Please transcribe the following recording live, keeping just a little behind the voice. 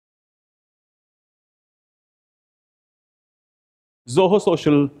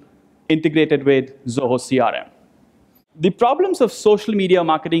Zosocial integrated with Zoho CRM. The problems of social media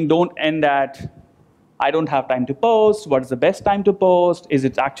marketing don't end at, I don't have time to post, what is the best time to post, is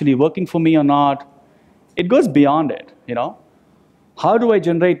it actually working for me or not? It goes beyond it, you know. How do I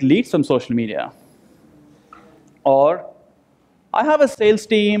generate leads from social media? Or, I have a sales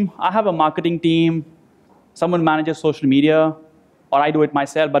team, I have a marketing team, someone manages social media, or I do it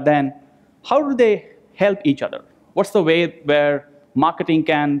myself, but then how do they help each other? What's the way where marketing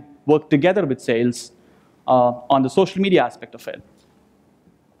can work together with sales on the social media aspect of it?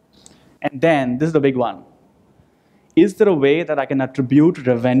 And then, this is the big one. Is there a way that I can attribute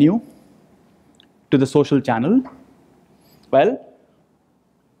revenue to the social channel? Well,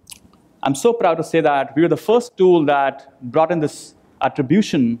 I'm so proud to say that we were the first tool that brought in this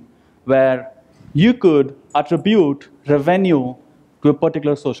attribution where you could attribute revenue to a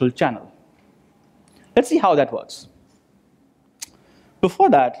particular social channel. Let's see how that works. Before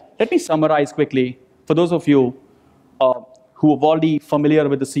that, let me summarize quickly for those of you who are already familiar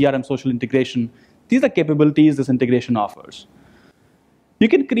with the CRM social integration. These are capabilities this integration offers. You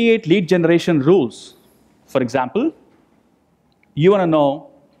can create lead generation rules. For example, you want to know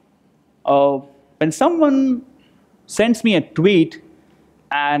when someone sends me a tweet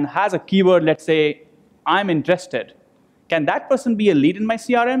and has a keyword, let's say, I'm interested, can that person be a lead in my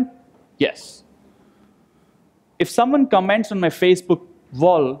CRM? Yes. If someone comments on my Facebook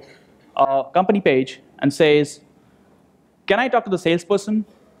wall, company page, and says, can I talk to the salesperson?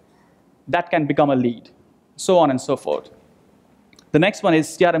 That can become a lead, so on and so forth. The next one is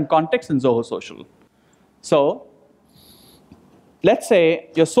Crm Context in Zosocial. So let's say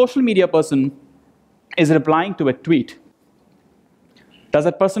your social media person is replying to a tweet. Does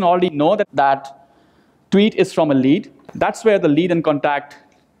that person already know that that tweet is from a lead? That's where the lead and contact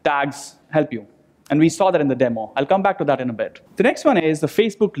tags help you. And we saw that in the demo. I'll come back to that in a bit. The next one is the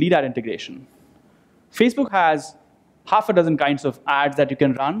Facebook lead ad integration. Facebook has half a dozen kinds of ads that you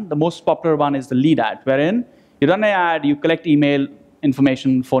can run. The most popular one is the lead ad, wherein you run an ad, you collect email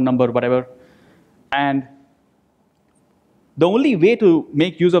information, phone number, whatever, and the only way to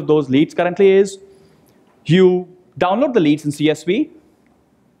make use of those leads currently is you download the leads in CSV,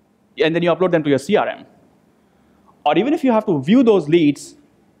 and then you upload them to your CRM. Or even if you have to view those leads,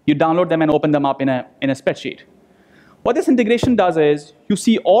 you download them and open them up in a spreadsheet. What this integration does is you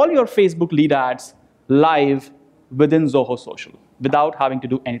see all your Facebook lead ads live within Zosocial without having to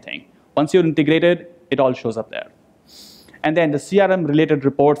do anything. Once you're integrated, it all shows up there. And then the CRM related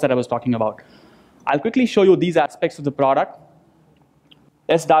reports that I was talking about. I'll quickly show you these aspects of the product.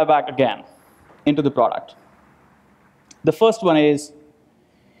 Let's dive back again into the product. The first one is,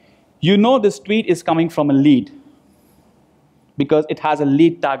 you know this tweet is coming from a lead because it has a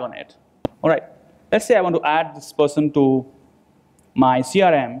lead tag on it. All right, let's say I want to add this person to my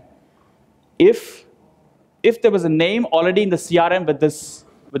CRM. If there was a name already in the CRM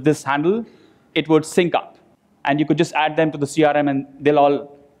with this handle, it would sync up. And you could just add them to the CRM and they'll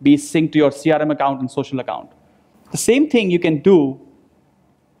all be synced to your CRM account and social account. The same thing you can do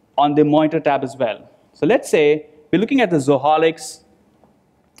on the monitor tab as well. So let's say we're looking at the Zoholics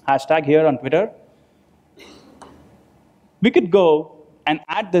hashtag here on Twitter. We could go and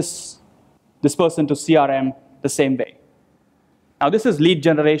add this person to CRM the same way. Now this is lead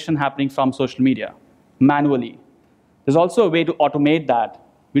generation happening from social media manually. There's also a way to automate that.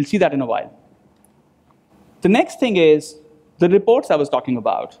 We'll see that in a while. The next thing is the reports I was talking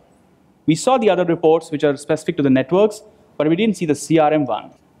about. We saw the other reports which are specific to the networks, but we didn't see the CRM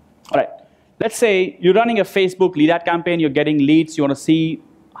one. All right, let's say you're running a Facebook lead ad campaign, you're getting leads, you want to see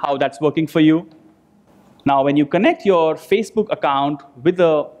how that's working for you. Now, when you connect your Facebook account with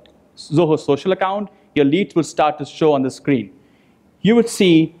the Zoho social account, your leads will start to show on the screen. You would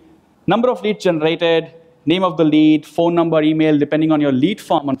see number of leads generated, name of the lead, phone number, email, depending on your lead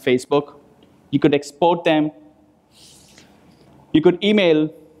form on Facebook. You could export them. You could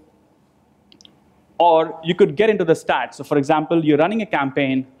email, or you could get into the stats. So for example, you're running a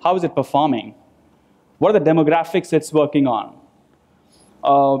campaign, how is it performing? What are the demographics it's working on?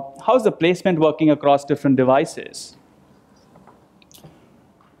 How is the placement working across different devices?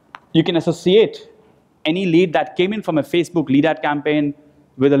 You can associate any lead that came in from a Facebook lead ad campaign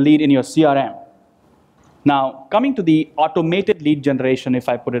with a lead in your CRM. Now, coming to the automated lead generation, if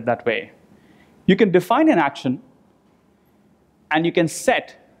I put it that way, you can define an action, and you can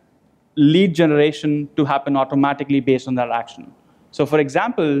set lead generation to happen automatically based on that action. So for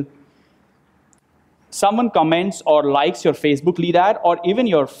example, someone comments or likes your Facebook lead ad, or even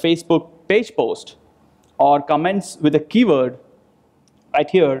your Facebook page post, or comments with a keyword right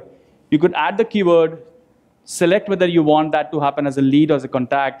here, you could add the keyword select whether you want that to happen as a lead or as a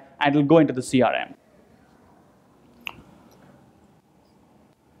contact, and it'll go into the CRM.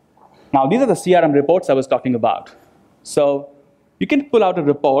 Now, these are the CRM reports I was talking about. So you can pull out a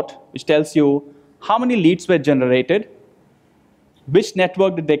report which tells you how many leads were generated, which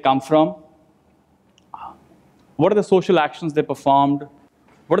network did they come from, what are the social actions they performed,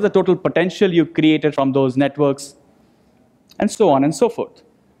 what are the total potential you created from those networks, and so on and so forth.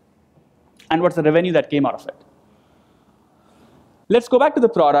 And what's the revenue that came out of it. Let's go back to the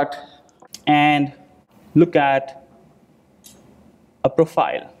product and look at a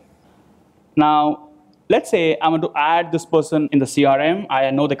profile. Now, let's say I want to add this person in the CRM. I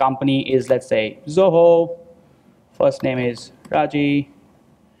know the company is, let's say, Zoho. First name is Raji.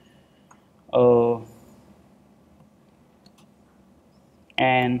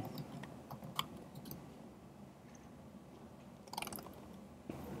 And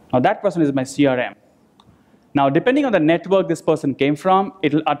now that person is my CRM. Now, depending on the network this person came from,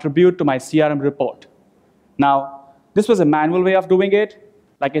 it will attribute to my CRM report. Now, this was a manual way of doing it.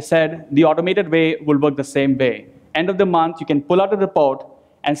 Like I said, the automated way will work the same way. End of the month, you can pull out a report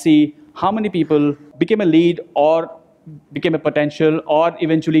and see how many people became a lead or became a potential or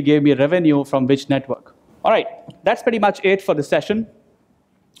eventually gave me revenue from which network. All right, that's pretty much it for this session.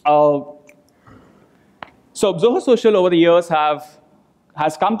 So Zosocial over the years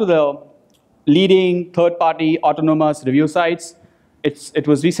has come to the leading third-party autonomous review sites. It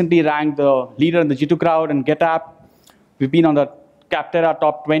was recently ranked the leader in the G2 crowd and GetApp. We've been on the Capterra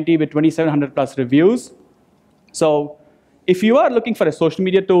top 20 with 2,700 plus reviews. So if you are looking for a social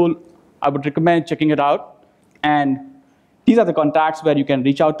media tool, I would recommend checking it out. And these are the contacts where you can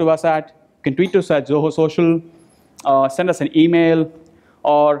reach out to us at. You can tweet us at Zosocial, send us an email,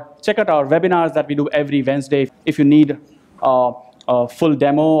 or check out our webinars that we do every Wednesday if you need a full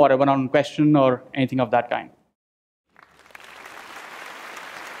demo or a one-on-one question or anything of that kind.